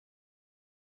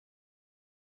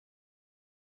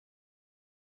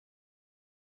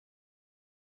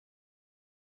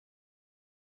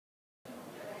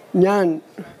ഞാൻ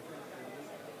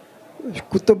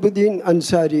കുത്തബുദ്ദീൻ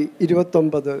അൻസാരി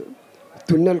 29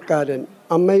 തുന്നൽക്കാരൻ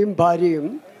അമ്മയും ഭാര്യയും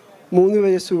 3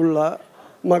 വയസ്സുള്ള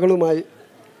മകളുമായി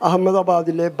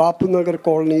അഹമ്മദാബാദിലെ ബാപ്പുനഗർ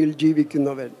കോളനിയിൽ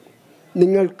ജീവിക്കുന്നവൻ.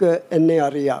 നിങ്ങൾക്ക് എന്നെ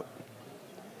അറിയാം.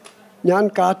 ഞാൻ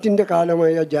കാറ്റിൻ്റെ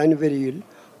കാലമായ ജാനുവരിയിൽ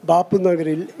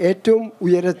ബാപ്പുനഗറിൽ ഏറ്റവും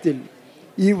ഉയരത്തിൽ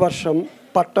ഈ വർഷം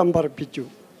പട്ടം പറപ്പിച്ചു.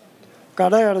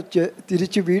 കടയടച്ച്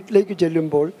തിരിച്ച് വീട്ടിലേക്ക്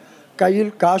ചെല്ലുമ്പോൾ കയ്യിൽ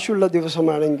കാശുള്ള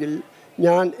ദിവസമാണെങ്കിൽ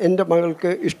ഞാൻ എൻ്റെ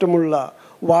മകൾക്ക് ഇഷ്ടമുള്ള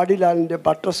വാഡിലാലിൻ്റെ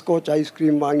ബട്ടർ സ്കോച്ച്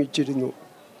ഐസ്ക്രീം വാങ്ങിച്ചിരുന്നു.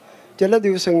 ചില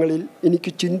ദിവസങ്ങളിൽ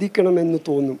എനിക്ക് ചിന്തിക്കണമെന്ന്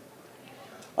തോന്നും.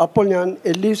 അപ്പോൾ ഞാൻ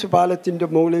എല്ലീസ് പാലത്തിൻ്റെ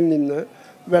മുകളിൽ നിന്ന്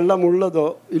വെള്ളമുള്ളതോ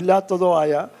ഇല്ലാത്തതോ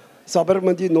ആയ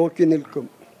സബർമതി നോക്കി നിൽക്കും.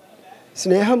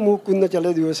 സ്നേഹം മൂക്കുന്ന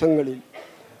ചില ദിവസങ്ങളിൽ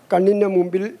കണ്ണിൻ്റെ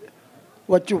മുമ്പിൽ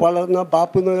വച്ചു വളർന്ന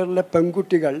ബാപ്പുനഗറിലെ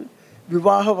പെൺകുട്ടികൾ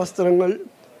വിവാഹ വസ്ത്രങ്ങൾ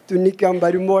തുന്നിക്കാൻ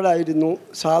വരുമ്പോഴായിരുന്നു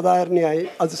സാധാരണയായി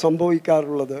അത്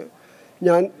സംഭവിക്കാറുള്ളത്.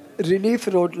 ഞാൻ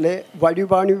റിലീഫ് റോഡിലെ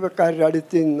വഴിപാണിവക്കാരുടെ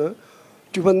അടുത്ത് നിന്ന്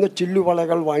ചുവന്ന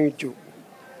ചില്ലുവളകൾ വാങ്ങിച്ചു.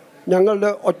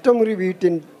 ഞങ്ങളുടെ ഒറ്റമുറി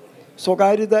വീട്ടിൽ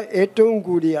സ്വകാര്യത ഏറ്റവും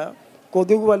കൂടിയ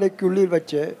കൊതുക് വലയ്ക്കുള്ളിൽ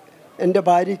വച്ച് എൻ്റെ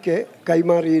ഭാര്യയ്ക്ക്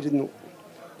കൈമാറിയിരുന്നു.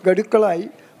 ഗഡുക്കളായി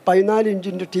 14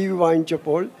 ഇഞ്ചിൻ്റെ TV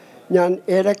വാങ്ങിച്ചപ്പോൾ ഞാൻ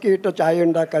ഏലക്കയിട്ട ചായ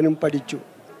ഉണ്ടാക്കാനും പഠിച്ചു.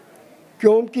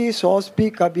 ക്യോം കി സോസ് പി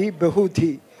കഭി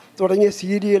ബഹുധി തുടങ്ങിയ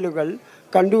സീരിയലുകൾ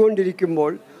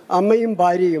കണ്ടുകൊണ്ടിരിക്കുമ്പോൾ അമ്മയും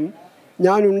ഭാര്യയും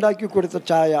ഞാൻ ഉണ്ടാക്കി കൊടുത്ത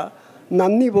ചായ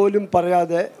നന്ദി പോലും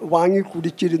പറയാതെ വാങ്ങി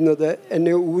കുടിച്ചിരുന്നത്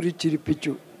എന്നെ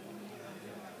ഊരിച്ചിരിപ്പിച്ചു.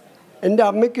 എൻ്റെ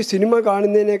അമ്മയ്ക്ക് സിനിമ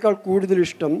കാണുന്നതിനേക്കാൾ കൂടുതൽ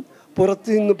ഇഷ്ടം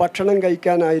പുറത്തുനിന്ന് ഭക്ഷണം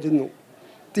കഴിക്കാനായിരുന്നു.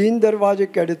 തീൻ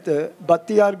ദർവാജയ്ക്കടുത്ത്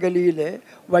ബത്തിയാർ ഗലിയിലെ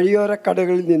വഴിയോര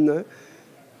കടകളിൽ നിന്ന്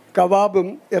കബാബും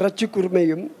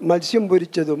ഇറച്ചിക്കുർമയും മത്സ്യം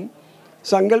പൊരിച്ചതും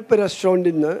സങ്കല്പ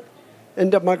റെസ്റ്റോറൻറ്റിൽ നിന്ന്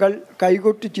എൻ്റെ മകൾ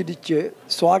കൈകൊട്ടി ചിരിച്ച്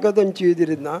സ്വാഗതം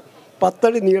ചെയ്തിരുന്ന 10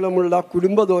 അടി നീളമുള്ള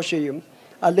കുടുംബദോശയും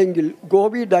അല്ലെങ്കിൽ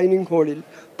ഗോപി ഡൈനിങ് ഹാളിൽ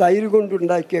തൈര്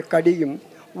കൊണ്ടുണ്ടാക്കിയ കടിയും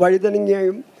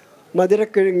വഴുതനങ്ങയും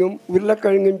മധുരക്കിഴങ്ങും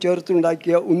ഉരുളക്കിഴങ്ങും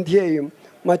ചേർത്തുണ്ടാക്കിയ ഉന്തിയയും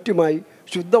മറ്റുമായി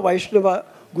ശുദ്ധ വൈഷ്ണവ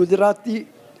ഗുജറാത്തി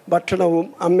ഭക്ഷണവും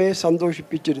അമ്മയെ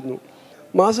സന്തോഷിപ്പിച്ചിരുന്നു.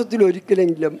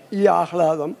 മാസത്തിലൊരിക്കലെങ്കിലും ഈ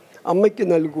ആഹ്ലാദം അമ്മയ്ക്ക്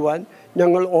നൽകുവാൻ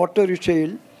ഞങ്ങൾ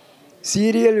ഓട്ടോറിക്ഷയിൽ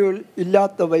സീരിയലുകൾ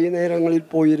ഇല്ലാത്ത വൈകുന്നേരങ്ങളിൽ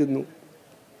പോയിരുന്നു.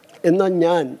 എന്നാൽ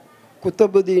ഞാൻ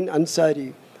കുത്തബുദ്ദീൻ അൻസാരി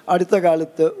അടുത്ത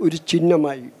കാലത്ത് ഒരു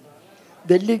ചിഹ്നമായി.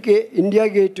 ഡൽഹിക്ക് ഇന്ത്യ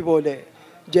ഗേറ്റ് പോലെ,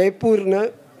 ജയ്പൂരിന്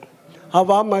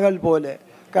ഹവാ മഹൽ പോലെ,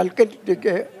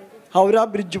 കൽക്കറ്റയ്ക്ക് ഹൗറ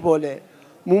ബ്രിഡ്ജ് പോലെ,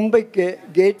 മുംബൈക്ക്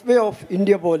ഗേറ്റ് വേ ഓഫ്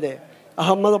ഇന്ത്യ പോലെ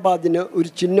അഹമ്മദാബാദിന് ഒരു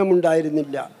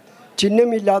ചിഹ്നമുണ്ടായിരുന്നില്ല.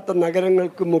 ചിഹ്നമില്ലാത്ത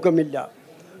നഗരങ്ങൾക്ക് മുഖമില്ല.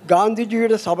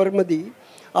 ഗാന്ധിജിയുടെ സബർമതി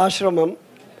ആശ്രമം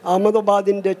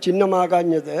അഹമ്മദാബാദിൻ്റെ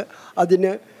ചിഹ്നമാകാഞ്ഞത്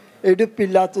അതിന്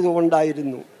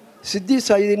എടുപ്പില്ലാത്തതുകൊണ്ടായിരുന്നു. സിദ്ധി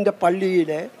സയ്യിദിൻ്റെ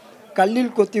പള്ളിയിലെ കല്ലിൽ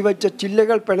കൊത്തിവെച്ച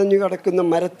ചില്ലകൾ പിണഞ്ഞു കിടക്കുന്ന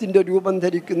മരത്തിൻ്റെ രൂപം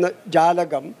ധരിക്കുന്ന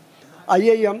ജാലകം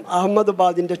IIM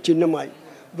അഹമ്മദാബാദിൻ്റെ ചിഹ്നമായി.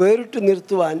 വേറിട്ട്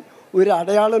നിർത്തുവാൻ ഒരു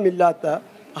അടയാളമില്ലാത്ത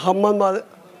അഹമ്മദാബാദ്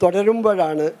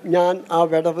തുടരുമ്പോഴാണ് ഞാൻ ആ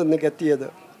വിടവ് നികത്തിയത്.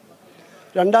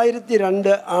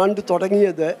 2002 ആണ്ട്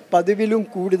തുടങ്ങിയത് പതിവിലും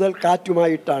കൂടുതൽ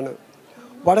കാറ്റുമായിട്ടാണ്.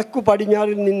 വടക്കു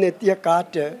പടിഞ്ഞാറിൽ നിന്നെത്തിയ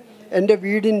കാറ്റ് എൻ്റെ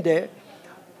വീടിൻ്റെ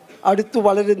അടുത്ത്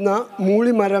വളരുന്ന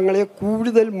മൂളിമരങ്ങളെ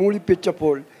കൂടുതൽ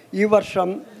മൂളിപ്പിച്ചപ്പോൾ ഈ വർഷം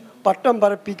പട്ടം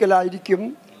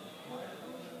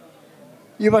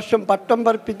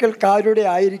പറപ്പിക്കൽക്കാരുടെ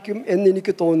ആയിരിക്കും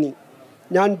എന്നെനിക്ക് തോന്നി.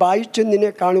 ഞാൻ ബായിച്ചന്ദിനെ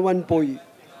കാണുവാൻ പോയി.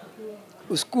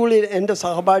 സ്കൂളിൽ എൻ്റെ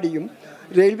സഹപാഠിയും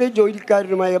റെയിൽവേ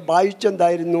ജോലിക്കാരനുമായ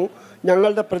ബായിച്ചന്ദായിരുന്നു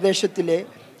ഞങ്ങളുടെ പ്രദേശത്തിലെ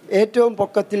ഏറ്റവും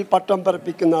പൊക്കത്തിൽ പട്ടം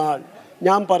പറപ്പിക്കുന്ന ആൾ.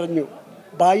 ഞാൻ പറഞ്ഞു,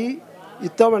 ബായി,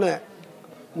 ഇത്തവണ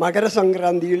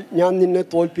മകരസംക്രാന്തിയിൽ ഞാൻ നിന്നെ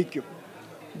തോൽപ്പിക്കും.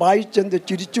 ബായിച്ചന്ദ്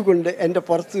ചിരിച്ചുകൊണ്ട് എൻ്റെ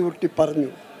പുറത്ത് കൂട്ടി പറഞ്ഞു,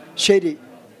 ശരി.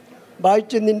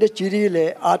 ബായിച്ചന്ദിൻ്റെ ചിരിയിലെ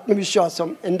ആത്മവിശ്വാസം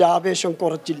എൻ്റെ ആവേശം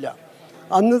കുറച്ചില്ല.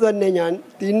 അന്ന് തന്നെ ഞാൻ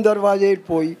തീൻ ദർവാജയിൽ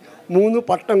പോയി 3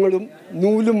 പട്ടങ്ങളും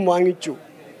നൂലും വാങ്ങിച്ചു.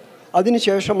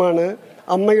 അതിനുശേഷമാണ്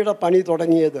അമ്മയുടെ പണി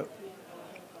തുടങ്ങിയത്.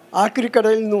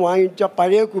 ആക്രിക്കടയിൽ നിന്ന് വാങ്ങിച്ച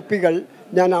പഴയ കുപ്പികൾ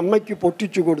ഞാൻ അമ്മയ്ക്ക്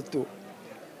പൊട്ടിച്ചു കൊടുത്തു.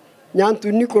 ഞാൻ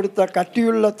തുന്നിക്കൊടുത്ത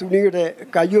കട്ടിയുള്ള തുണിയുടെ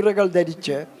കയ്യുറകൾ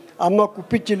ധരിച്ച് അമ്മ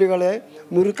കുപ്പിച്ചില്ലുകളെ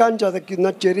മുറുക്കാൻ ചതയ്ക്കുന്ന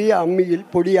ചെറിയ അമ്മിയിൽ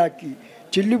പൊടിയാക്കി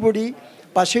ചില്ലുപൊടി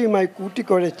പശയുമായി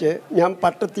കൂട്ടിക്കുഴച്ച് ഞാൻ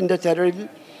പട്ടത്തിൻ്റെ ചരടിൽ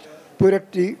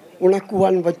പുരട്ടി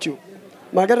ഉണക്കുവാൻ വച്ചു.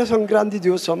 മകരസംക്രാന്തി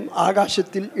ദിവസം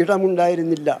ആകാശത്തിൽ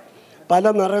ഇടമുണ്ടായിരുന്നില്ല.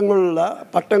 പല നിറങ്ങളുള്ള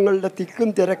പട്ടങ്ങളുടെ തിക്കും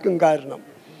തിരക്കും കാരണം.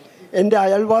 എൻ്റെ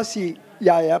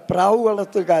അയൽവാസിയായ പ്രാവ്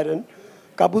വളർത്തുകാരൻ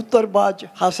കബൂത്തർബാജ്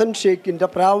ഹസൻ ഷേഖിൻ്റെ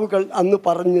പ്രാവുകൾ അന്ന്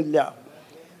പറഞ്ഞില്ല.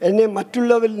 എന്നെ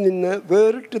മറ്റുള്ളവരിൽ നിന്ന്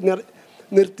വേറിട്ട്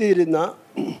നിർത്തിയിരുന്ന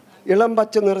ഇളം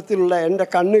പച്ച നിറത്തിലുള്ള എൻ്റെ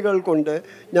കണ്ണുകൾ കൊണ്ട്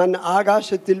ഞാൻ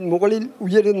ആകാശത്തിൽ മുകളിൽ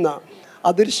ഉയരുന്ന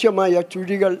അദൃശ്യമായ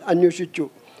ചുഴികൾ അന്വേഷിച്ചു.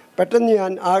 പെട്ടെന്ന്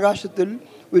ഞാൻ ആകാശത്തിൽ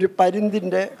ഒരു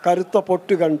പരുന്തിൻ്റെ കറുത്ത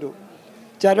പൊട്ട് കണ്ടു.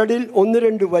 ചരടിൽ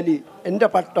 1-2 വലി. എൻ്റെ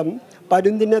പട്ടം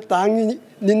പരുന്തിനെ താങ്ങി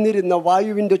നിന്നിരുന്ന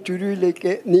വായുവിൻ്റെ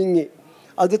ചുരുവിലേക്ക് നീങ്ങി.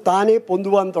 അത് താനെ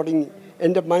പൊന്തുവാൻ തുടങ്ങി.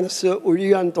 എൻ്റെ മനസ്സ്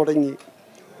ഒഴിയാൻ തുടങ്ങി.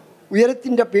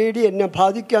 ഉയരത്തിൻ്റെ പേടി എന്നെ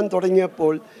ബാധിക്കാൻ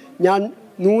തുടങ്ങിയപ്പോൾ ഞാൻ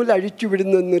നൂലഴിച്ചു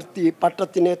വിടുന്നത് നിർത്തി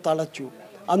പട്ടത്തിനെ തളച്ചു.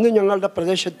 അന്ന് ഞങ്ങളുടെ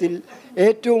പ്രദേശത്തിൽ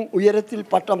ഏറ്റവും ഉയരത്തിൽ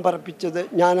പട്ടം പറപ്പിച്ചത്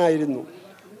ഞാനായിരുന്നു.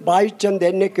 ബായിച്ചന്ദ്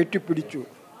എന്നെ കെട്ടിപ്പിടിച്ചു.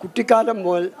 കുട്ടിക്കാലം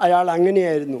മുതൽ അയാൾ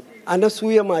അങ്ങനെയായിരുന്നു,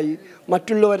 അനസൂയമായി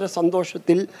മറ്റുള്ളവരുടെ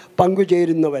സന്തോഷത്തിൽ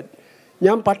പങ്കുചേരുന്നവൻ.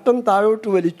 ഞാൻ പട്ടം താഴോട്ട്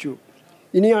വലിച്ചു.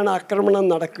 ഇനിയാണ് ആക്രമണം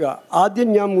നടക്കുക. ആദ്യം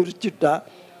ഞാൻ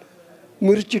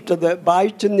മുറിച്ചിട്ടത്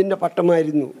ബായിച്ചന്ദിൻ്റെ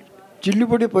പട്ടമായിരുന്നു.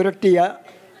 ചില്ലുപൊടി പുരട്ടിയ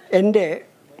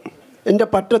എൻ്റെ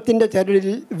പട്ടത്തിൻ്റെ ചരടിൽ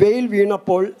വെയിൽ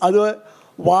വീണപ്പോൾ അത്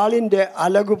വാളിൻ്റെ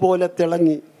അലകുപോലെ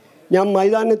തിളങ്ങി. ഞാൻ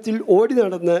മൈതാനത്തിൽ ഓടി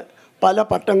നടന്ന് പല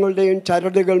പട്ടങ്ങളുടെയും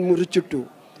ചരടുകൾ മുറിച്ചിട്ടു.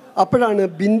 അപ്പോഴാണ്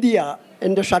ബിന്ദിയ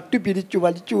എൻ്റെ ഷർട്ട് പിരിച്ചു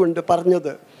വലിച്ചുകൊണ്ട്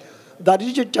പറഞ്ഞത്,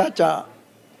 ദർജി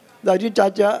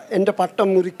ചാച്ച എൻ്റെ പട്ടം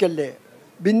മുറിക്കല്ലേ.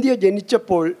 ബിന്ദിയ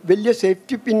ജനിച്ചപ്പോൾ വലിയ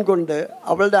സേഫ്റ്റി പിൻ കൊണ്ട്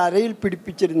അവളുടെ അരയിൽ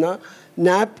പിടിപ്പിച്ചിരുന്ന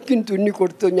നാപ്കിൻ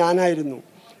തുന്നിക്കൊടുത്ത് ഞാനായിരുന്നു.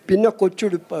 പിന്നെ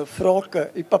കൊച്ചുടുപ്പ്, ഫ്രോക്ക്,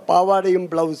 ഇപ്പം പാവാടയും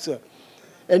ബ്ലൗസ്.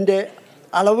 എൻ്റെ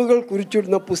അളവുകൾ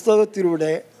കുറിച്ചിടുന്ന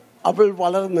പുസ്തകത്തിലൂടെ അവൾ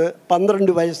വളർന്ന്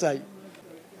 12 വയസ്സായി.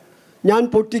 ഞാൻ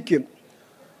പൊട്ടിക്കും.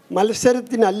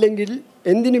 മത്സരത്തിനല്ലെങ്കിൽ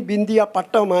എന്തിന് ബിന്ദിയ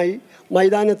പട്ടമായി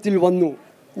മൈതാനത്തിൽ വന്നു?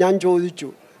 ഞാൻ ചോദിച്ചു.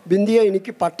 ബിന്ദിയ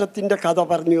എനിക്ക് പട്ടത്തിൻ്റെ കഥ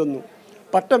പറഞ്ഞു തന്നു.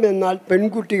 പട്ടം എന്നാൽ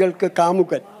പെൺകുട്ടികൾക്ക്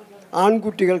കാമുകൻ,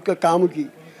 ആൺകുട്ടികൾക്ക് കാമുകി.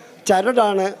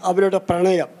 ചരടാണ് അവരുടെ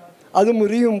പ്രണയം. അത്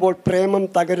മുറിയുമ്പോൾ പ്രേമം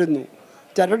തകരുന്നു.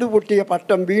 ചരട് പൊട്ടിയ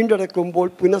പട്ടം വീണ്ടെടുക്കുമ്പോൾ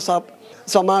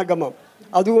പുനഃസമാഗമം.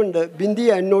 അതുകൊണ്ട് ബിന്ദിയ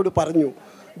എന്നോട് പറഞ്ഞു,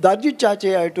 ദർജി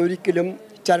ചാച്ചയായിട്ട് ഒരിക്കലും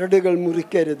ചരടുകൾ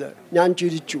മുറിക്കരുത്. ഞാൻ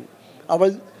ചിരിച്ചു. അവൾ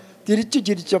തിരിച്ചു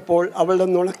ചിരിച്ചപ്പോൾ അവളുടെ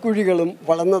നുണക്കുഴികളും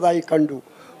വളർന്നതായി കണ്ടു.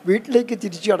 വീട്ടിലേക്ക്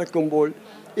തിരിച്ചു കടക്കുമ്പോൾ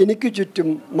എനിക്ക് ചുറ്റും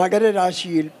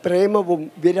മകരരാശിയിൽ പ്രേമവും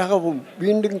വിരഹവും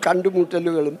വീണ്ടും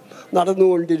കണ്ടുമുട്ടലുകളും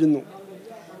നടന്നുകൊണ്ടിരുന്നു.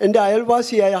 എൻ്റെ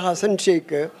അയൽവാസിയായ ഹസൻ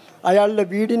ഷേഖ് അയാളുടെ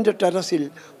വീടിൻ്റെ ടെറസിൽ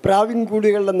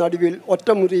പ്രാവിൻകൂടുകളുടെ നടുവിൽ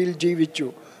ഒറ്റമുറിയിൽ ജീവിച്ചു.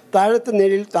 താഴത്തെ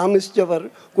നിലയിൽ താമസിച്ചവർ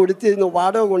കൊടുത്തിരുന്ന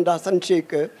വാടക കൊണ്ട് ഹസൻ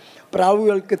ഷേഖ്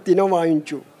പ്രാവുകൾക്ക് തിന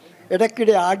വാങ്ങിച്ചു.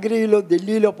 ഇടയ്ക്കിടെ ആഗ്രയിലോ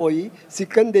ദില്ലിയിലോ പോയി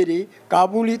സിക്കന്ദരി,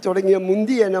 കാബൂളി തുടങ്ങിയ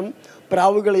മുന്തിയനം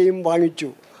പ്രാവുകളെയും വാങ്ങിച്ചു.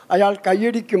 അയാൾ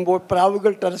കൈയടിക്കുമ്പോൾ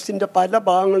പ്രാവുകൾ ടെറസിൻ്റെ പല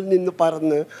ഭാഗങ്ങളിൽ നിന്ന്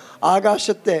പറന്ന്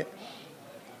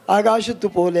ആകാശത്തു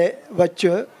പോലെ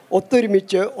വച്ച്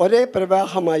ഒത്തൊരുമിച്ച് ഒരേ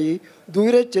പ്രവാഹമായി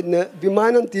ദൂരെ ചെന്ന്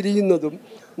വിമാനം തിരിയുന്നതും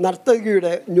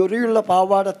നർത്തകിയുടെ ഞൊറിയുള്ള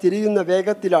പാവാട തിരിയുന്ന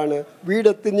വേഗത്തിലാണ്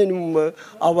വീടെത്തുന്നതിന് മുമ്പ്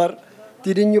അവർ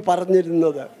തിരിഞ്ഞു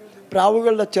പറഞ്ഞിരുന്നത്.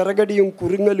 പ്രാവുകളുടെ ചിറകടിയും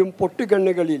കുറുങ്ങലും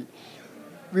പൊട്ടുകണ്ണുകളിൽ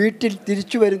വീട്ടിൽ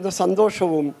തിരിച്ചു വരുന്ന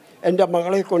സന്തോഷവും എൻ്റെ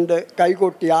മകളെ കൊണ്ട്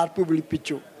കൈകൊട്ടി ആർപ്പ്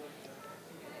വിളിപ്പിച്ചു.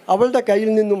 അവളുടെ കയ്യിൽ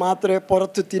നിന്ന് മാത്രമേ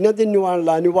പുറത്ത്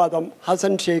തിന്നുവാനുള്ള അനുവാദം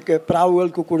ഹസൻ ഷേഖ്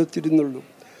പ്രാവുകൾക്ക് കൊടുത്തിരുന്നുള്ളൂ.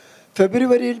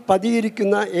 ഫെബ്രുവരിയിൽ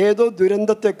പതിയിരിക്കുന്ന ഏതോ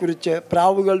ദുരന്തത്തെക്കുറിച്ച്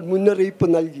പ്രാവുകൾ മുന്നറിയിപ്പ്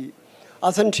നൽകി.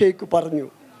 ഹസൻ ഷേഖ് പറഞ്ഞു,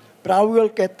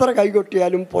 പ്രാവുകൾക്ക് എത്ര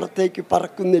കൈകൊട്ടിയാലും പുറത്തേക്ക്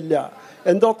പറക്കുന്നില്ല,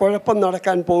 എന്തോ കുഴപ്പം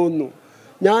നടക്കാൻ പോകുന്നു.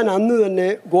 ഞാൻ അന്ന് തന്നെ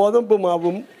ഗോതമ്പ്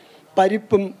മാവും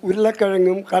പരിപ്പും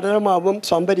ഉരുളക്കിഴങ്ങും കടലമാവും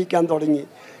സംഭരിക്കാൻ തുടങ്ങി.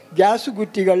 ഗ്യാസ്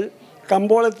കുറ്റികൾ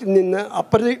കമ്പോളത്തിൽ നിന്ന്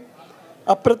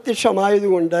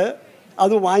അപ്രത്യക്ഷമായതുകൊണ്ട്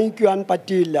അത് വാങ്ങിക്കുവാൻ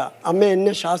പറ്റിയില്ല. അമ്മ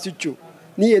എന്നെ ശാസിച്ചു,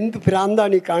 നീ എന്ത്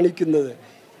ഭ്രാന്താണ് ഈ കാണിക്കുന്നത്?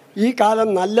 ഈ കാലം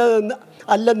നല്ലതെന്ന്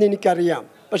അല്ലെന്ന് എനിക്കറിയാം,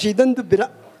 പക്ഷെ ഇതെന്ത്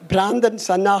ഭ്രാന്തൻ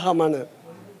സന്നാഹമാണ്.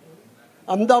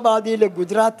 അഹമ്മദാബാദിലെ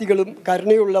ഗുജറാത്തികളും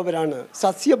കരുണയുള്ളവരാണ്,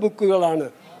 സസ്യബുക്കുകളാണ്,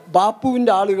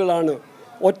 ബാപ്പുവിൻ്റെ ആളുകളാണ്.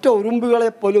 ഒറ്റ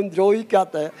ഉറുമ്പുകളെപ്പോലും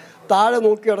ദ്രോഹിക്കാത്ത താഴെ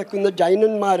നോക്കി കിടക്കുന്ന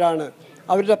ജൈനന്മാരാണ്.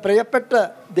 അവരുടെ പ്രിയപ്പെട്ട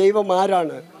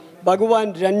ദൈവമാരാണ്? ഭഗവാൻ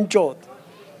രൺജോത്.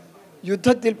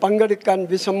 യുദ്ധത്തിൽ പങ്കെടുക്കാൻ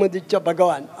വിസമ്മതിച്ച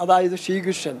ഭഗവാൻ, അതായത്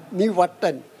ശ്രീകൃഷ്ണൻ. നീ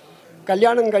വട്ടൻ.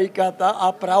 കല്യാണം കഴിക്കാത്ത ആ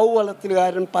പ്രാവ്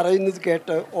വളർത്തുകാരൻ പറയുന്നത്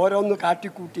കേട്ട് ഓരോന്ന്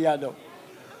കാട്ടിക്കൂട്ടിയാലോ?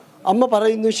 അമ്മ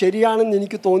പറയുന്നത് ശരിയാണെന്ന്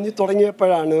എനിക്ക് തോന്നി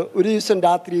തുടങ്ങിയപ്പോഴാണ് ഒരു ദിവസം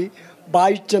രാത്രി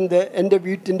ബായിച്ചന്ദ് എൻ്റെ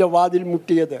വീട്ടിൻ്റെ വാതിൽ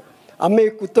മുട്ടിയത്.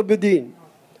 അമ്മയെ കുത്തബുദ്ദീൻ,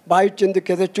 ബായിച്ചന്ദ്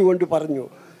കിതച്ചുകൊണ്ട് പറഞ്ഞു.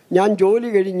 ഞാൻ ജോലി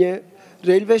കഴിഞ്ഞ്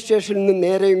റെയിൽവേ സ്റ്റേഷനിൽ നിന്ന്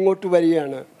നേരെ ഇങ്ങോട്ട്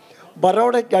വരികയാണ്.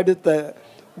 ബറോഡയ്ക്കടുത്ത്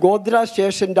ഗോദ്ര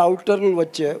സ്റ്റേഷൻ്റെ ഔട്ടറിൽ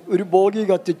വച്ച് ഒരു ബോഗി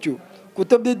കത്തിച്ചു.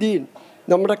 കുത്തബുദ്ദീൻ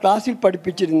നമ്മുടെ ക്ലാസ്സിൽ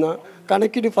പഠിപ്പിച്ചിരുന്ന,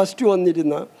 കണക്കിന് ഫസ്റ്റ്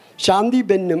വന്നിരുന്ന ശാന്തി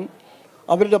ബെന്നും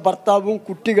അവരുടെ ഭർത്താവും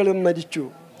കുട്ടികളും മരിച്ചു.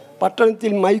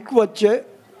 പട്ടണത്തിൽ മൈക്ക് വച്ച്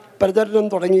പ്രചരണം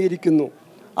തുടങ്ങിയിരിക്കുന്നു.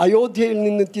 അയോധ്യയിൽ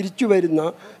നിന്ന് തിരിച്ചു വരുന്ന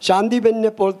ശാന്തി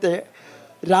ബെന്നെ പോലത്തെ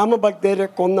രാമഭക്തരെ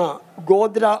കൊന്ന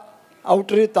ഗോദ്ര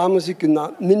ഔട്ടറിൽ താമസിക്കുന്ന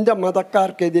നിൻ്റെ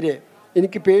മതക്കാർക്കെതിരെ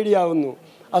എനിക്ക് പേടിയാവുന്നു.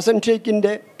 ഹസൻ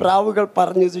ഷേഖിൻ്റെ പ്രാവുകൾ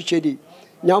പറഞ്ഞത് ശരി.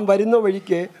 ഞാൻ വരുന്ന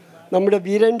വഴിക്ക് നമ്മുടെ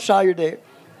വീരൻ ഷായുടെ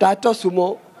ടാറ്റ സുമോ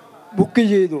ബുക്ക്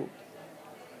ചെയ്തു.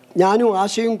 ഞാനും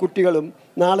ആശയും കുട്ടികളും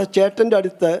നാളെ ചേട്ടൻ്റെ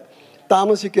അടുത്ത്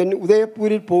താമസിക്കാൻ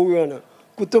ഉദയപൂരിൽ പോവുകയാണ്.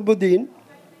 കുത്തുബുദ്ദീൻ,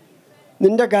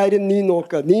 നിൻ്റെ കാര്യം നീ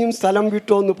നോക്ക്, നീയും സ്ഥലം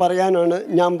വിട്ടോ എന്ന് പറയാനാണ്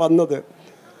ഞാൻ വന്നത്.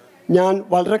 ഞാൻ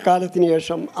വളരെ കാലത്തിന്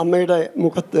ശേഷം അമ്മയുടെ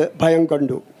മുഖത്ത് ഭയം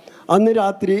കണ്ടു. അന്ന്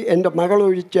രാത്രി എൻ്റെ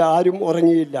മകളൊഴിച്ച് ആരും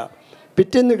ഉറങ്ങിയില്ല.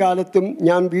 പിറ്റേന്ന് കാലത്തും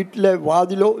ഞാൻ വീട്ടിലെ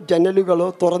വാതിലോ ജനലുകളോ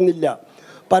തുറന്നില്ല.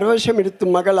 പരവശമെടുത്ത്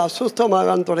മകൾ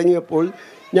അസ്വസ്ഥമാകാൻ തുടങ്ങിയപ്പോൾ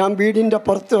ഞാൻ വീടിൻ്റെ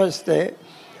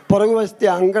പുറകുവശത്തെ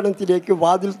അങ്കണത്തിലേക്ക്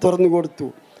വാതിൽ തുറന്നു കൊടുത്തു.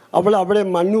 അവൾ അവിടെ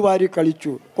മണ്ണുവാരി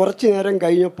കളിച്ചു. കുറച്ചു നേരം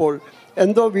കഴിഞ്ഞപ്പോൾ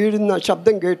എന്തോ വീഴുന്ന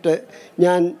ശബ്ദം കേട്ട്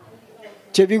ഞാൻ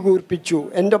ചെവി കൂർപ്പിച്ചു.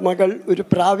 എൻ്റെ മകൾ ഒരു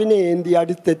പ്രാവിനെ ഏന്തി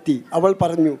അടുത്തെത്തി. അവൾ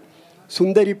പറഞ്ഞു,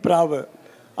 സുന്ദരി പ്രാവ്.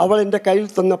 അവൾ എൻ്റെ കയ്യിൽ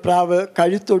തന്ന പ്രാവ്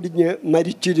കഴുത്തൊടിഞ്ഞ്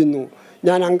മരിച്ചിരുന്നു.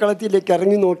 ഞാൻ അങ്കണത്തിലേക്ക്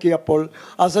ഇറങ്ങി നോക്കിയപ്പോൾ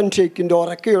ഹസൻ ഷെയ്ഖിൻ്റെ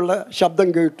ഉറക്കെയുള്ള ശബ്ദം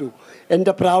കേട്ടു.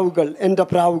 എൻ്റെ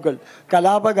പ്രാവുകൾ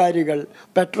കലാപകാരികൾ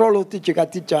പെട്രോൾ ഒത്തിച്ച്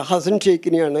കത്തിച്ച ഹസൻ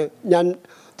ഷെയ്ഖിനെയാണ് ഞാൻ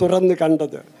തുറന്ന്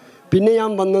കണ്ടത്.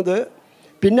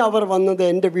 പിന്നെ അവർ വന്നത്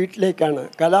എൻ്റെ വീട്ടിലേക്കാണ്.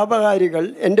 കലാപകാരികൾ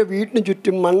എൻ്റെ വീട്ടിന്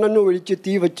ചുറ്റും മണ്ണെണ്ണ ഒഴിച്ച്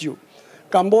തീ വച്ചു.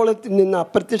 കമ്പോളത്തിൽ നിന്ന്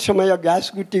അപ്രത്യക്ഷമായ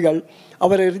ഗ്യാസ് കുറ്റികൾ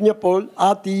അവർ എറിഞ്ഞപ്പോൾ ആ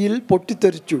തീയിൽ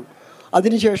പൊട്ടിത്തെറിച്ചു.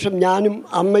 അതിനുശേഷം ഞാനും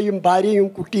അമ്മയും ഭാര്യയും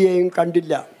കുട്ടിയെയും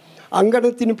കണ്ടില്ല.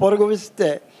 അങ്കണത്തിന്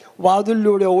പുറകുവശത്തെ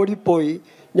വാതിലിലൂടെ ഓടിപ്പോയി.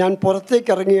 ഞാൻ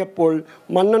പുറത്തേക്ക് ഇറങ്ങിയപ്പോൾ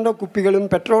മണ്ണെണ്ണ കുപ്പികളും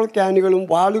പെട്രോൾ ക്യാനുകളും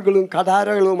വാളുകളും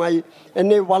കഠാരകളുമായി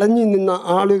എന്നെ വളഞ്ഞു നിന്ന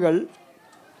ആളുകൾ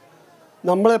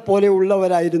നമ്മളെപ്പോലെ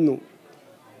ഉള്ളവരായിരുന്നു.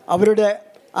 അവരുടെ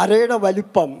അരയുടെ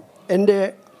വലിപ്പം എൻ്റെ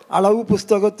അളവ്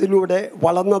പുസ്തകത്തിലൂടെ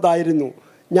വളർന്നതായിരുന്നു.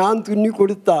 ഞാൻ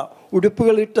തുന്നിക്കൊടുത്ത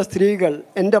ഉടുപ്പുകളിട്ട സ്ത്രീകൾ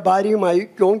എൻ്റെ ഭാര്യയുമായി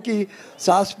ക്യോങ്കി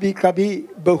സാസ് ബി കഭി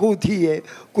ബഹുധിയെ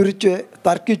കുറിച്ച്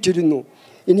തർക്കിച്ചിരുന്നു.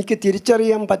 എനിക്ക്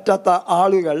തിരിച്ചറിയാൻ പറ്റാത്ത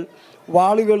ആളുകൾ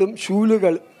വാളുകളും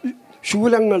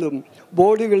ശൂലങ്ങളും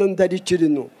ബോർഡുകളും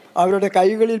ധരിച്ചിരുന്നു. അവരുടെ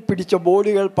കൈകളിൽ പിടിച്ച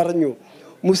ബോർഡുകൾ പറഞ്ഞു,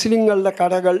 മുസ്ലിങ്ങളുടെ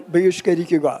കടകൾ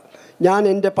ബഹിഷ്കരിക്കുക. ഞാൻ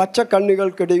എൻ്റെ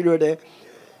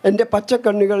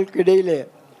പച്ചക്കണ്ണുകൾക്കിടയിലെ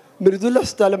മൃദുല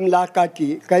സ്ഥലം ലാക്കാക്കി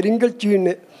കരിങ്കൽ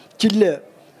ചില്ല്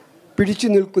പിടിച്ചു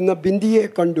നിൽക്കുന്ന ബിന്ദിയെ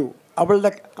കണ്ടു.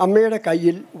 അവളുടെ അമ്മയുടെ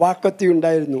കയ്യിൽ വാക്കത്തി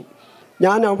ഉണ്ടായിരുന്നു.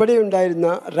 ഞാൻ അവിടെ ഉണ്ടായിരുന്ന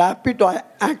റാപ്പിഡ്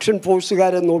ആക്ഷൻ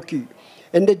ഫോഴ്സുകാരെ നോക്കി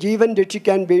എൻ്റെ ജീവൻ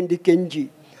രക്ഷിക്കാൻ വേണ്ടി കെഞ്ചി.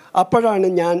 അപ്പോഴാണ്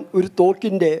ഞാൻ ഒരു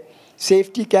തോക്കിൻ്റെ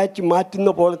സേഫ്റ്റി ക്യാച്ച് മാറ്റുന്ന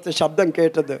പോലത്തെ ശബ്ദം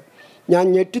കേട്ടത്. ഞാൻ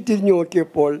ഞെട്ടിത്തിരിഞ്ഞു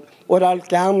നോക്കിയപ്പോൾ ഒരാൾ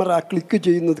ക്യാമറ ക്ലിക്ക്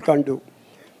ചെയ്യുന്നത് കണ്ടു.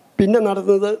 പിന്നെ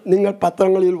നടന്നത് നിങ്ങൾ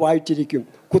പത്രങ്ങളിൽ വായിച്ചിരിക്കും.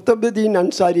 കുത്തുബുദ്ദീൻ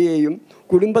അൻസാരിയെയും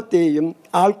കുടുംബത്തെയും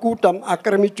ആൾക്കൂട്ടം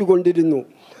ആക്രമിച്ചു കൊണ്ടിരുന്നു.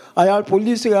 അയാൾ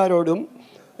പോലീസുകാരോടും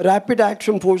റാപ്പിഡ്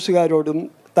ആക്ഷൻ ഫോഴ്സുകാരോടും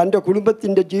തൻ്റെ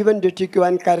കുടുംബത്തിൻ്റെ ജീവൻ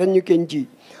രക്ഷിക്കുവാൻ കരഞ്ഞു കെഞ്ചി.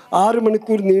 6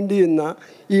 മണിക്കൂർ നീണ്ടുനിന്ന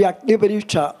ഈ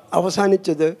അഗ്നിപരീക്ഷ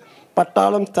അവസാനിച്ചത്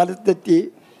പട്ടാളം സ്ഥലത്തെത്തി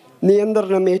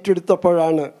നിയന്ത്രണം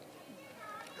ഏറ്റെടുത്തപ്പോഴാണ്.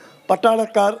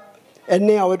 പട്ടാളക്കാർ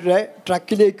എന്നെ അവരുടെ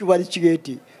ട്രക്കിലേക്ക് വലിച്ചു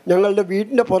കയറ്റി. ഞങ്ങളുടെ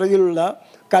വീടിൻ്റെ പുറകിലുള്ള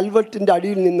കൽവെട്ടിൻ്റെ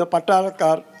അടിയിൽ നിന്ന്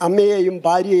പട്ടാളക്കാർ അമ്മയെയും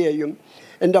ഭാര്യയെയും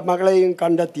എൻ്റെ മകളെയും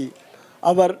കണ്ടെത്തി.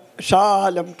 അവർ ഷാ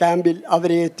ആലം ക്യാമ്പിൽ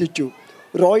അവരെ എത്തിച്ചു.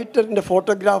 റോയിറ്ററിൻ്റെ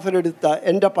ഫോട്ടോഗ്രാഫർ എടുത്ത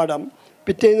എൻ്റെ പടം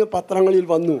പിറ്റേന്ന് പത്രങ്ങളിൽ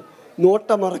വന്നു.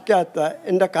 നോട്ടമറയ്ക്കാത്ത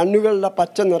എൻ്റെ കണ്ണുകളുടെ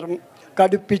പച്ച നിറം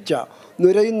കടുപ്പിച്ച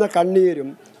നുരയുന്ന കണ്ണീരും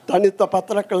തണുത്ത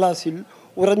പത്രക്കള്ളാസിൽ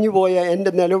ഉറഞ്ഞുപോയ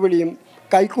എൻ്റെ നിലവിളിയും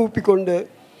കൈകൂപ്പിക്കൊണ്ട്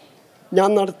ഞാൻ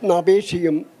നടത്തുന്ന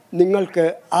അപേക്ഷയും നിങ്ങൾക്ക്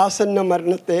ആസന്ന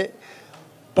മരണത്തെ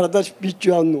പ്രദർശിപ്പിച്ചു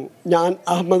വന്നു. ഞാൻ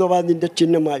അഹമ്മദാബാദിൻ്റെ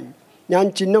ചിഹ്നമായി. ഞാൻ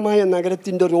ചിഹ്നമായ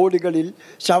നഗരത്തിൻ്റെ റോഡുകളിൽ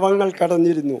ശവങ്ങൾ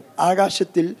കടന്നിരുന്നു.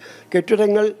 ആകാശത്തിൽ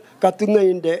കെട്ടിടങ്ങൾ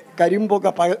കത്തുന്നതിൻ്റെ കരിമ്പുക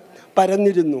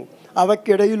പരന്നിരുന്നു.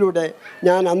 അവയ്ക്കിടയിലൂടെ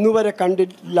ഞാൻ അന്നുവരെ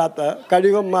കണ്ടിട്ടില്ലാത്ത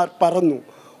കഴുകന്മാർ പറന്നു.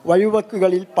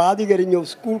 വഴിവക്കുകളിൽ പാതി കരിഞ്ഞ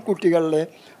സ്കൂൾ കുട്ടികളുടെ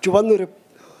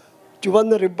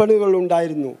ചുവന്ന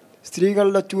റിബണുകളുണ്ടായിരുന്നു.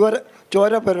 സ്ത്രീകളുടെ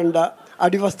ചോര പുരണ്ട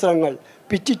അടിവസ്ത്രങ്ങൾ,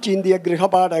 പിച്ചിച്ചീന്തിയ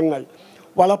ഗൃഹപാഠങ്ങൾ,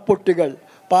 വളപ്പൊട്ടുകൾ,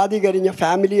 പാതി കരിഞ്ഞ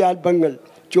ഫാമിലി ആൽബങ്ങൾ,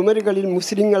 ചുമരുകളിൽ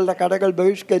മുസ്ലിങ്ങളുടെ കടകൾ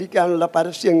ബഹിഷ്കരിക്കാനുള്ള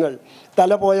പരസ്യങ്ങൾ,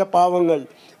 തലപോയ പാവങ്ങൾ,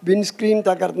 വിൻസ്ക്രീൻ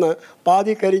തകർന്ന്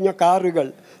പാതി കരിഞ്ഞ കാറുകൾ,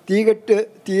 തീകെട്ട്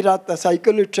തീരാത്ത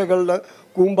സൈക്കിൾ റിക്ഷകളുടെ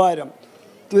കൂമ്പാരം,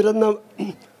 തുറന്ന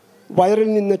വയറിൽ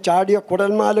നിന്ന് ചാടിയ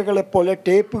കുടൽമാലകളെപ്പോലെ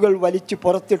ടേപ്പുകൾ വലിച്ച്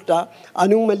പുറത്തിട്ട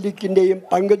അനു മല്ലിക്കിൻ്റെയും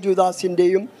പങ്കജ്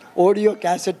ഉദാസിൻ്റെയും ഓഡിയോ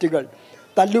കാസറ്റുകൾ,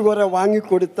 തല്ലുകുറ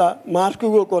വാങ്ങിക്കൊടുത്ത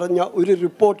മാർക്കുകൾ കുറഞ്ഞ ഒരു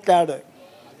റിപ്പോർട്ട് കാർഡ്,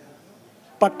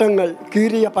 പട്ടങ്ങൾ,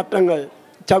 കീറിയ പട്ടങ്ങൾ,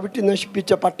 ചവിട്ടി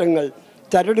നശിപ്പിച്ച പട്ടങ്ങൾ,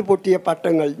 ചരട് പൊട്ടിയ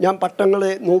പട്ടങ്ങൾ. ഞാൻ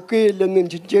പട്ടങ്ങളെ നോക്കുകയില്ലെന്നും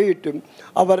നിശ്ചയിട്ടും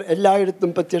അവർ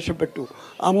എല്ലായിടത്തും പ്രത്യക്ഷപ്പെട്ടു.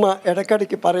 അമ്മ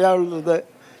ഇടയ്ക്കിടയ്ക്ക് പറയാനുള്ളത്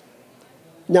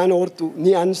ഞാൻ ഓർത്തു.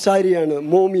 നീ അൻസാരിയാണ്,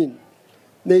 മോമീൻ,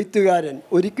 നെയ്ത്തുകാരൻ.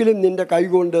 ഒരിക്കലും നിൻ്റെ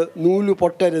കൈകൊണ്ട് നൂല്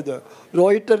പൊട്ടരുത്.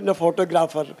 റോയിറ്ററിൻ്റെ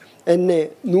ഫോട്ടോഗ്രാഫർ എന്നെ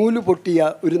നൂല് പൊട്ടിയ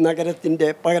ഒരു നഗരത്തിൻ്റെ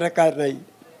പകരക്കാരനായി.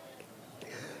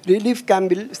 റിലീഫ്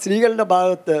ക്യാമ്പിൽ സ്ത്രീകളുടെ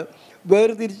ഭാഗത്ത്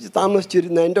വേർതിരിച്ച്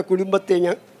താമസിച്ചിരുന്ന എൻ്റെ കുടുംബത്തെ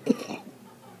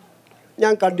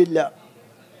ഞാൻ കണ്ടില്ല.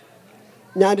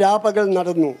 ഞാൻ രാപകൽ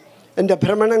നടന്നു. എൻ്റെ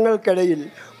ഭ്രമണങ്ങൾക്കിടയിൽ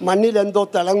മണ്ണിലെന്തോ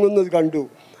തിളങ്ങുന്നത് കണ്ടു.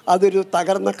 അതൊരു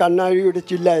തകർന്ന കണ്ണാടിയുടെ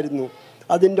ചില്ലായിരുന്നു.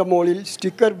 അതിൻ്റെ മുകളിൽ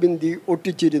സ്റ്റിക്കർ ബിന്ദി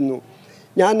ഒട്ടിച്ചിരുന്നു.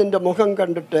 ഞാൻ എൻ്റെ മുഖം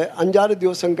കണ്ടിട്ട് 5-6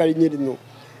 ദിവസം കഴിഞ്ഞിരുന്നു.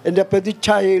 എൻ്റെ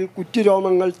പ്രതിച്ഛായയിൽ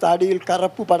കുറ്റിരോമങ്ങൾ താടിയിൽ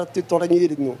കറുപ്പ് പടർത്തി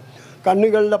തുടങ്ങിയിരുന്നു.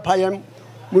 കണ്ണുകളുടെ ഭയം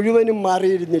മുഴുവനും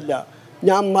മാറിയിരുന്നില്ല.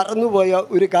 ഞാൻ മറന്നുപോയ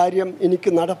ഒരു കാര്യം എനിക്ക്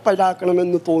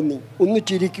നടപ്പിലാക്കണമെന്ന് തോന്നി. ഒന്ന്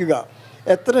ചിരിക്കുക.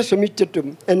 എത്ര ശ്രമിച്ചിട്ടും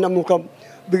എൻ്റെ മുഖം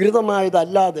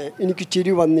വികൃതമായതല്ലാതെ എനിക്ക്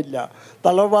ചിരി വന്നില്ല.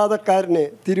 തളർവാദക്കാരനെ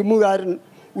തിരുമുകാരൻ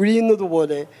ഉഴിയുന്നത്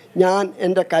പോലെ ഞാൻ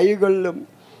എൻ്റെ കൈകളിലും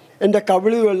എൻ്റെ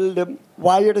കവിളുകളിലും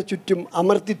വായുടെ ചുറ്റും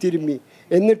അമർത്തി തിരുമ്മി.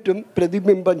 എന്നിട്ടും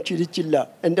പ്രതിബിംബം ചിരിച്ചില്ല.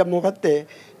 എൻ്റെ മുഖത്തെ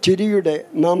ചിരിയുടെ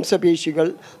മാംസപേശികൾ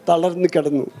തളർന്നു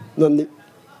കിടന്നു. നന്ദി.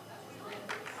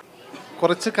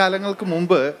 കുറച്ച് കാലങ്ങൾക്ക്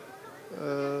മുമ്പ്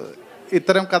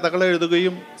ഇത്തരം കഥകൾ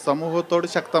എഴുതുകയും സമൂഹത്തോട്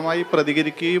ശക്തമായി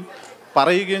പ്രതികരിക്കുകയും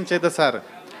പറയുകയും ചെയ്ത സാറ്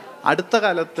അടുത്ത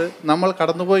കാലത്ത് നമ്മൾ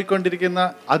കടന്നുപോയിക്കൊണ്ടിരിക്കുന്ന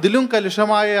അതിലും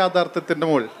കലുഷമായ യാഥാർത്ഥ്യത്തിൻ്റെ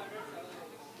മുകളിൽ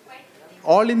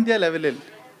ഓൾ ഇന്ത്യ ലെവലിൽ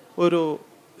ഒരു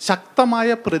ശക്തമായ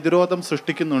പ്രതിരോധം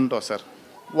സൃഷ്ടിക്കുന്നുണ്ടോ സാർ?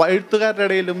 എഴുത്തുകാരുടെ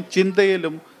ഇടയിലും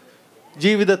ചിന്തയിലും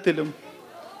ജീവിതത്തിലും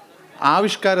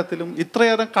ആവിഷ്കാരത്തിലും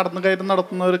ഇത്രയേറെ കടന്നുകയറ്റം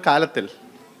നടത്തുന്ന ഒരു കാലത്തിൽ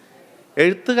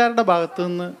എഴുത്തുകാരുടെ ഭാഗത്തു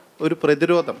നിന്ന് ഒരു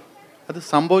പ്രതിരോധം അത്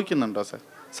സംഭവിക്കുന്നുണ്ടോ സാർ?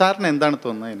 സാറിന് എന്താണ്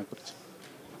തോന്നുന്നത് അതിനെക്കുറിച്ച്?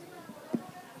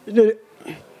 ഇത്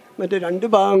മറ്റേ 2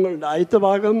 ഭാഗങ്ങളുണ്ട്. ആദ്യത്തെ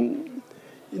ഭാഗം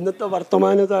ഇന്നത്തെ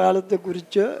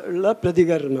വർത്തമാനകാലത്തെക്കുറിച്ച് ഉള്ള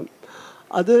പ്രതികരണം.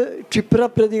 അത് ക്ഷിപ്ര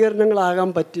പ്രതികരണങ്ങളാകാൻ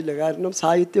പറ്റില്ല. കാരണം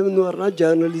സാഹിത്യം എന്ന് പറഞ്ഞാൽ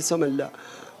ജേർണലിസം അല്ല.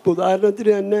 ഇപ്പോൾ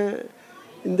ഉദാഹരണത്തിന് തന്നെ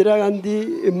ഇന്ദിരാഗാന്ധി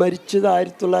മരിച്ചത്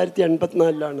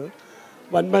 1984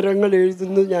 വൻമരങ്ങൾ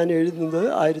ഞാൻ എഴുതുന്നത്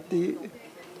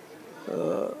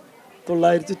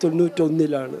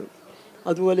 1991.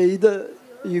 അതുപോലെ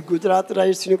ഈ ഗുജറാത്ത്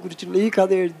റൈറ്റ്സിനെ കുറിച്ചുള്ള ഈ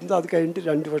കഥ എഴുതുന്നത് അത് കഴിഞ്ഞിട്ട്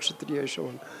 2 വർഷത്തിന്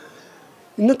ശേഷമാണ്.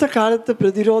 ഇന്നത്തെ കാലത്ത്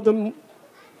പ്രതിരോധം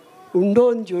ഉണ്ടോ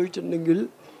എന്ന് ചോദിച്ചിട്ടുണ്ടെങ്കിൽ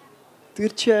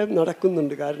തീർച്ചയായും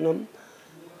നടക്കുന്നുണ്ട്. കാരണം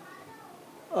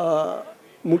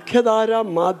മുഖ്യധാര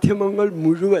മാധ്യമങ്ങൾ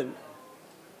മുഴുവൻ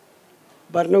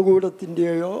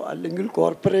ഭരണകൂടത്തിൻ്റെയോ അല്ലെങ്കിൽ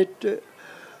കോർപ്പറേറ്റ്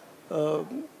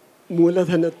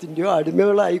മൂലധനത്തിൻ്റെയോ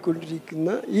അടിമകളായിക്കൊണ്ടിരിക്കുന്ന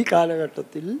ഈ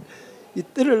കാലഘട്ടത്തിൽ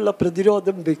ഇത്തരമുള്ള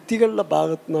പ്രതിരോധം വ്യക്തികളുടെ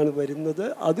ഭാഗത്തു നിന്നാണ് വരുന്നത്.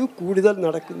 അത് കൂടുതൽ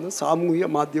നടക്കുന്ന സാമൂഹ്യ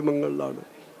മാധ്യമങ്ങളിലാണ്.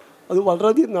 അത്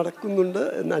വളരെയധികം നടക്കുന്നുണ്ട്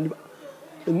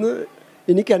എന്ന്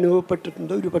എനിക്ക്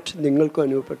അനുഭവപ്പെട്ടിട്ടുണ്ട്. ഒരു പക്ഷെ നിങ്ങൾക്കും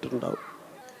അനുഭവപ്പെട്ടിട്ടുണ്ടാവും.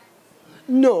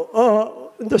 No,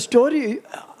 the story,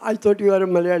 I thought you are a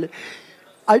Malayali.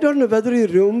 I don't know whether you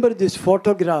remember this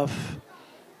photograph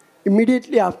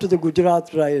immediately after the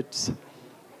Gujarat riots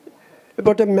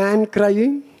about a man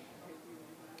crying,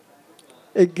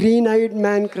 a green-eyed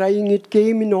man crying. It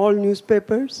came in all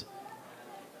newspapers.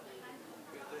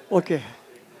 Okay.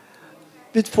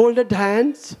 With folded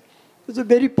hands. It's a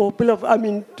very popular,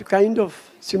 to kind of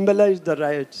symbolize the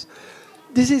riots.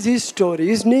 This is his story.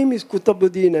 His name is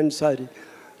Qutbuddin Ansari.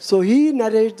 So he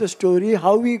narrates the story,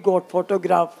 how he got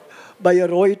photographed by a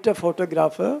Reuters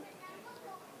photographer.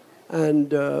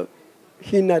 And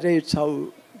he narrates how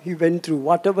he went through,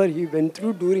 whatever he went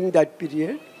through during that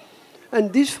period. And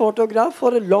this photograph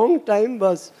for a long time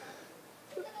was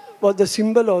the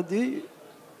symbol of the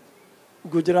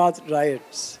Gujarat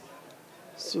riots.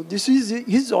 So this is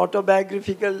his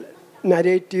autobiographical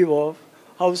narrative of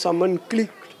how someone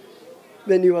clicked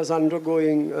when he was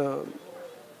undergoing,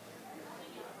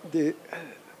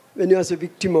 when he was a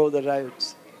victim of the riots.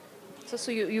 So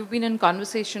you've been in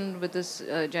conversation with this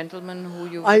gentleman who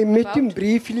you... I met him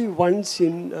briefly once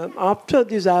after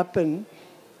this happened.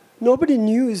 Nobody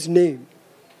knew his name.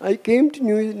 I came to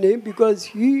know his name because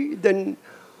he then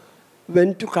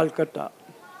went to Calcutta.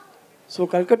 So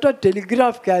Calcutta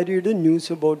Telegraph carried the news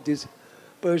about this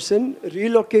person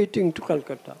relocating to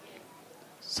Calcutta.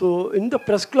 So in the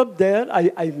press club there,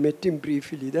 I met him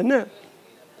briefly. Then,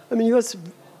 he was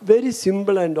very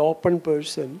simple and open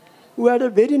person who had a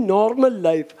very normal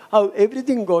life. How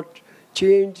everything got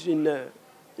changed in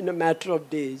a matter of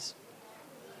days.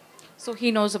 So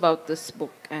he knows about this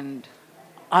book and...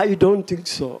 I don't think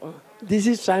so. This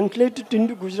is translated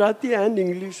into Gujarati and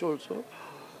English also.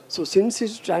 So since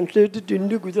it's translated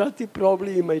into Gujarati,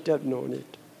 probably he might have known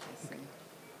it.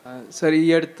 Sir, ഈ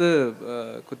അടുത്ത്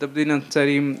കുത്തബ്ദീൻ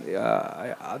അൻസാരിയും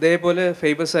അതേപോലെ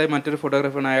famous ആയ മറ്റൊരു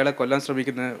ഫോട്ടോഗ്രാഫറാണ് അയാളെ കൊല്ലാൻ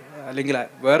ശ്രമിക്കുന്ന, അല്ലെങ്കിൽ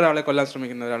വേറെ ആളെ കൊല്ലാൻ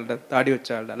ശ്രമിക്കുന്ന ഒരാളുടെ താടി വെച്ച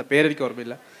ആളുടെ പേരെനിക്ക്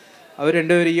ഓർമ്മയില്ല. അവർ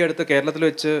രണ്ടുപേരും ഈ അടുത്ത് കേരളത്തിൽ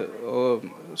വെച്ച്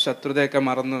ശത്രുതയൊക്കെ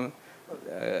മറന്ന്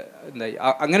എന്തായി.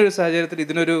 അങ്ങനെ ഒരു സാഹചര്യത്തിൽ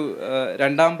ഇതിനൊരു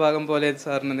 2ാം ഭാഗം പോലെ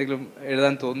സാറിന് എന്തെങ്കിലും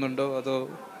എഴുതാൻ തോന്നുന്നുണ്ടോ? അതോ?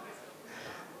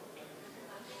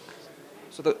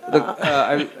 So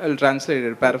I'll translate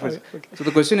it, paraphrase. Okay. So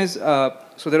the question is,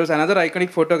 so there was another iconic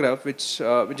photograph which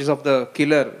is of the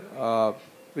killer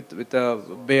with a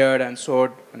beard and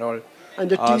sword and all.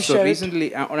 And a So T-shirt. recently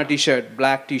on a T-shirt,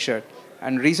 black T-shirt,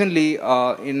 and recently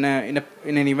in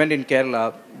an event in Kerala,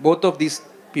 both of these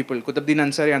people, Kutabdin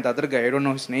Ansari and the other guy, I don't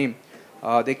know his name,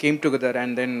 they came together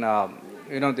and then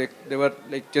they were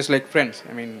like just like friends.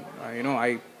 I mean,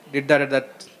 I did that at that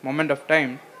moment of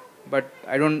time, but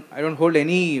I don't hold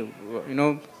any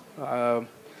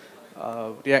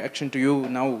reaction to you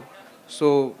now.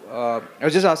 So I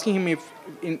was just asking him if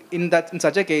in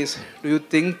such a case, do you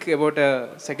think about a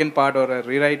second part or a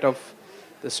rewrite of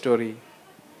the story?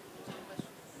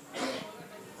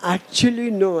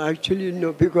 Actually,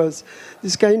 no, because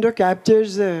this kind of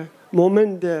captures a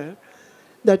moment there.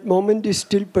 That moment is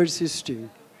still persisting.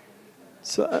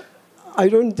 So I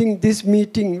don't think this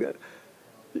meeting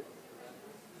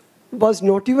was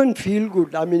not even feel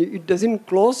good. I mean, it doesn't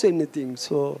close anything.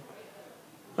 So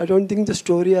I don't think the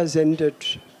story has ended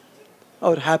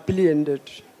or happily ended.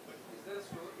 If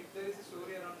there is a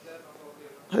story around there,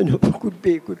 I know, could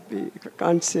be. I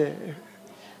can't say.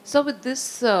 So with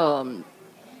this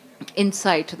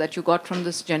insight that you got from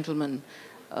this gentleman,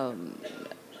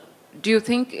 do you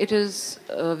think it is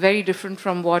very different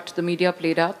from what the media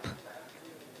played up?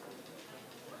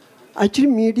 Actually,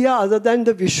 media, other than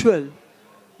the visual,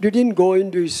 didn't go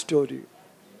into his story.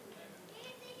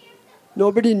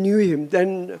 Nobody knew him.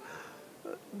 Then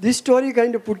this story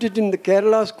kind of put it in the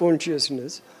Kerala's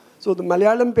consciousness. So the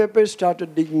Malayalam papers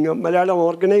started digging up. Malayalam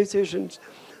organizations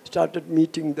started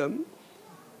meeting them.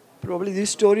 Probably this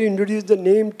story introduced the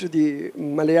name to the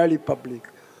Malayali public.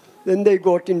 Then they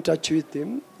got in touch with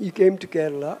him. He came to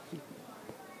Kerala.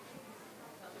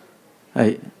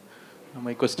 Hi.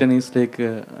 My question is like,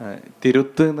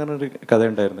 തിരുത്ത് എന്ന് പറഞ്ഞൊരു കഥ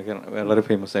ഉണ്ടായിരുന്നു, വളരെ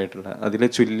famous ആയിട്ടുള്ള. അതിലെ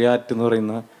ചുല്യാറ്റ് എന്ന്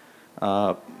പറയുന്ന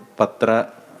പത്ര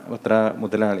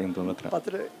മുതലാളി എന്ന് തോന്നുന്നു,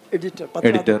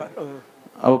 എഡിറ്റർ.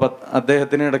 അപ്പോൾ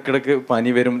അദ്ദേഹത്തിന് ഇടയ്ക്കിടയ്ക്ക്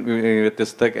പനി വരും,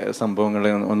 വ്യത്യസ്ത സംഭവങ്ങൾ.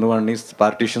 ഒന്ന് one is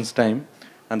partitions time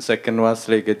and second was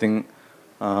like I think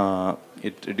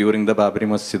it during the Babri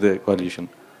Masjid കോalition.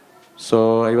 So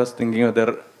I was thinking whether,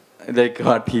 like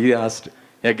what he asked,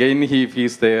 again if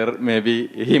he's there, maybe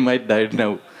he might died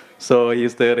now. So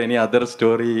is there any other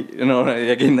story?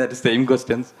 Again that same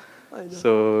questions.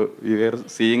 So we were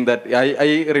seeing that.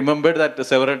 I remembered that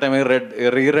several times. I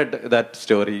reread that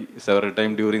story several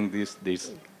times during these days.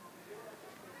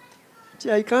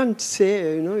 See, I can't say,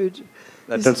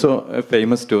 That's also a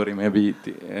famous story. Maybe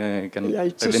can.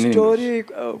 Yeah, it's a story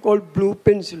called Blue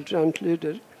Pencil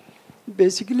Translator.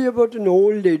 Basically about an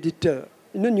old editor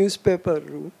in a newspaper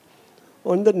room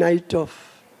on the night of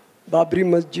Babri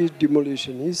Masjid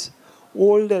demolition. He's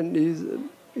old and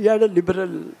he had a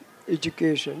liberal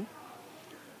education.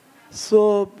 So,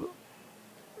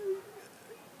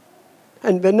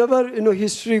 and whenever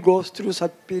history goes through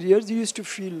such periods, he used to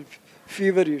feel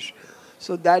feverish.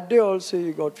 So that day also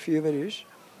he got feverish.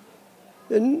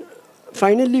 Then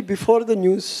finally, before the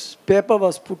newspaper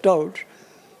was put out,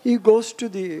 he goes to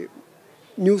the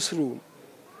newsroom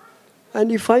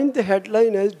and he finds the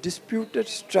headline as "Disputed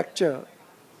Structure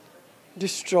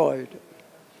Destroyed."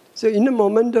 So in a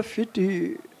moment of it,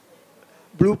 he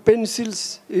blue pencils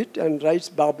it and writes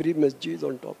Babri Masjid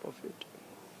on top of it.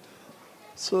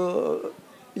 So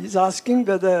he's asking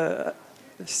whether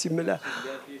similar.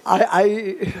 I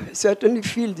certainly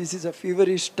feel this is a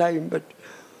feverish time, but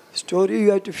story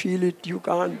you have to feel it. You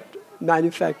can't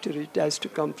manufacture it. It has to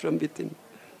come from within.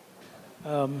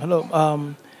 Hello.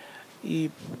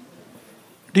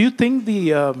 Do you think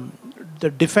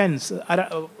the defense?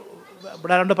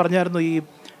 ഇവിടെ ആരാണ്ട് പറഞ്ഞായിരുന്നു ഈ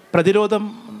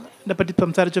പ്രതിരോധത്തെ പറ്റി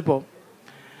സംസാരിച്ചപ്പോൾ,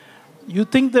 you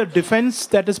think the defense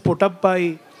that is put up by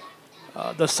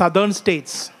the southern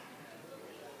states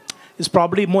is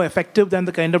probably more effective than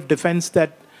the kind of defense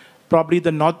that probably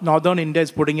the northern India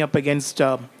is putting up against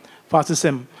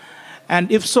fascism? And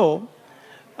if so,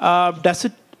 does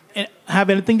it have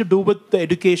anything to do with the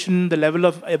education, the level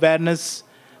of awareness?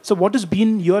 So what has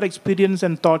been your experience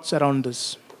and thoughts around this?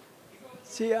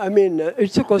 See, I mean,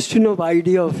 it's a question of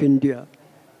idea of India.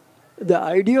 The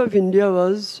idea of India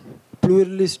was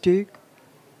pluralistic,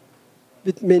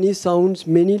 with many sounds,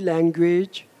 many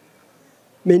language,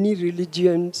 many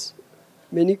religions,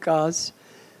 many castes.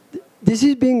 This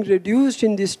is being reduced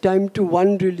in this time to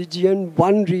one religion,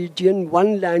 one region,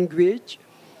 one language.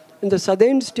 And the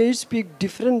southern states speak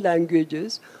different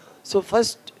languages. So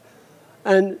first,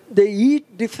 and they eat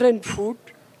different food.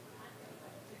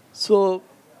 So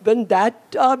when that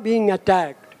are being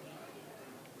attacked,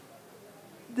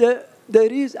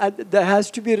 there has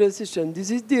to be resistance.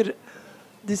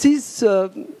 This is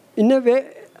in a way,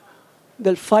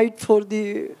 they'll fight for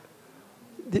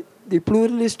the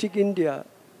pluralistic India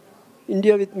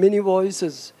with many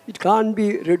voices. It can't be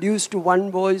reduced to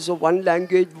one voice or one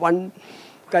language, one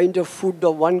kind of food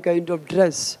or one kind of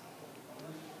dress.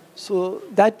 So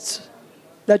that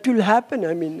will happen.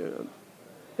 I mean,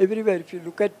 everywhere. If you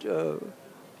look at,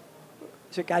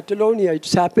 say, Catalonia,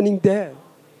 it's happening there.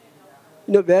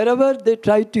 Wherever they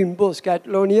try to impose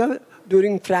Catalonia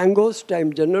during Franco's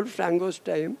time, General Franco's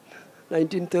time,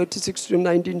 1936 to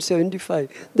 1975,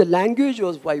 the language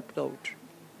was wiped out.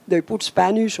 They put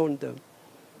Spanish on them.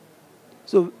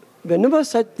 So whenever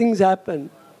such things happen,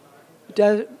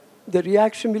 the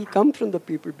reaction will come from the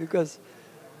people, because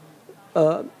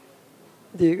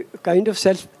the kind of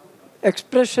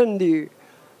self-expression the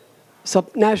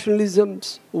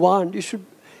subnationalisms want,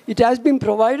 it has been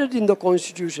provided in the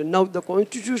Constitution. Now the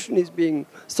Constitution is being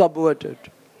subverted.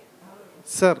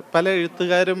 Sir, പല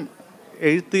എഴുത്തുകാരും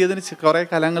എഴുത്തിയതിന് കുറേ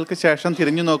കാലങ്ങൾക്ക് ശേഷം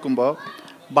തിരിഞ്ഞു നോക്കുമ്പോൾ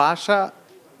ഭാഷ,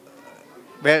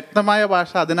 വ്യക്തമായ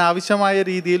ഭാഷ അതിനാവശ്യമായ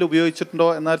രീതിയിൽ ഉപയോഗിച്ചിട്ടുണ്ടോ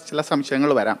എന്ന ചില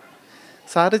സംശയങ്ങൾ വരാം.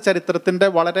 സാറ് ചരിത്രത്തിൻ്റെ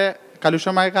വളരെ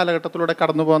കലുഷമായ കാലഘട്ടത്തിലൂടെ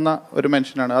കടന്നു പോകുന്ന ഒരു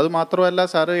മനുഷ്യനാണ്. അതുമാത്രമല്ല,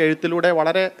 സാറ് എഴുത്തിലൂടെ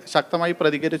വളരെ ശക്തമായി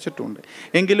പ്രതികരിച്ചിട്ടുണ്ട്.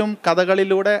 എങ്കിലും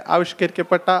കഥകളിലൂടെ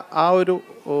ആവിഷ്കരിക്കപ്പെട്ട ആ ഒരു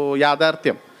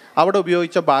യാഥാർത്ഥ്യം, അവിടെ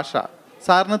ഉപയോഗിച്ച ഭാഷ,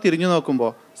 സാറിന് തിരിഞ്ഞു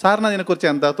നോക്കുമ്പോൾ സാറിന് അതിനെക്കുറിച്ച്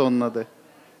എന്താ തോന്നുന്നത്?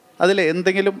 അതിൽ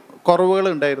എന്തെങ്കിലും കുറവുകൾ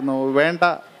ഉണ്ടായിരുന്നോ? വേണ്ട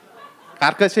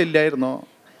കാർക്കശ്യമില്ലായിരുന്നോ?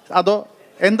 അതോ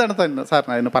എന്താണ് തന്നെ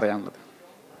സാറിന് അതിന് പറയാനുള്ളത്?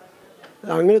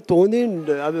 അങ്ങനെ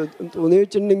തോന്നിയിട്ടുണ്ട്. അത് തോന്നി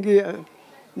വെച്ചിട്ടുണ്ടെങ്കിൽ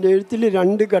എൻ്റെ എഴുത്തിൽ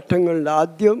 2 ഘട്ടങ്ങളുണ്ട്.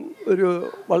 ആദ്യം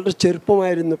വളരെ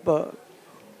ചെറുപ്പമായിരുന്നപ്പോൾ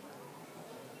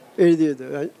എഴുതിയത്.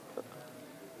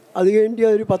 അത് കഴിഞ്ഞ്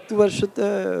ഒരു 10 വർഷത്തെ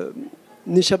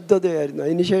നിശബ്ദതയായിരുന്നു.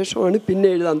 അതിന് ശേഷമാണ് പിന്നെ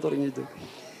എഴുതാൻ തുടങ്ങിയത്.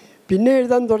 പിന്നെ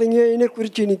എഴുതാൻ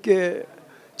തുടങ്ങിയതിനെക്കുറിച്ച് എനിക്ക്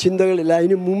ചിന്തകളില്ല.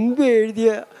 അതിന് മുമ്പ്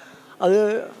അത്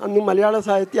അന്ന് മലയാള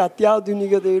സാഹിത്യം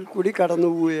അത്യാധുനികതയിൽ കൂടി കടന്നു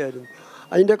പോവുകയായിരുന്നു.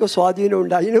 അതിൻ്റെയൊക്കെ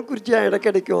സ്വാധീനമുണ്ട്. അതിനെക്കുറിച്ച് ഞാൻ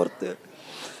ഇടയ്ക്കിടയ്ക്ക് ഓർത്ത്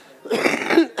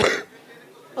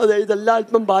ഇതെല്ലാം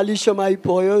അല്പം ബാലിശമായി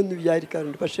പോയോ എന്ന്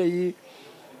വിചാരിക്കാറുണ്ട്. പക്ഷേ ഈ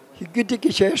ഹിഗ്ഗിറ്റിക്ക്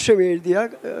ശേഷം എഴുതിയ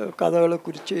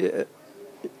കഥകളെക്കുറിച്ച്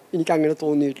എനിക്കങ്ങനെ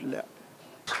തോന്നിയിട്ടില്ല.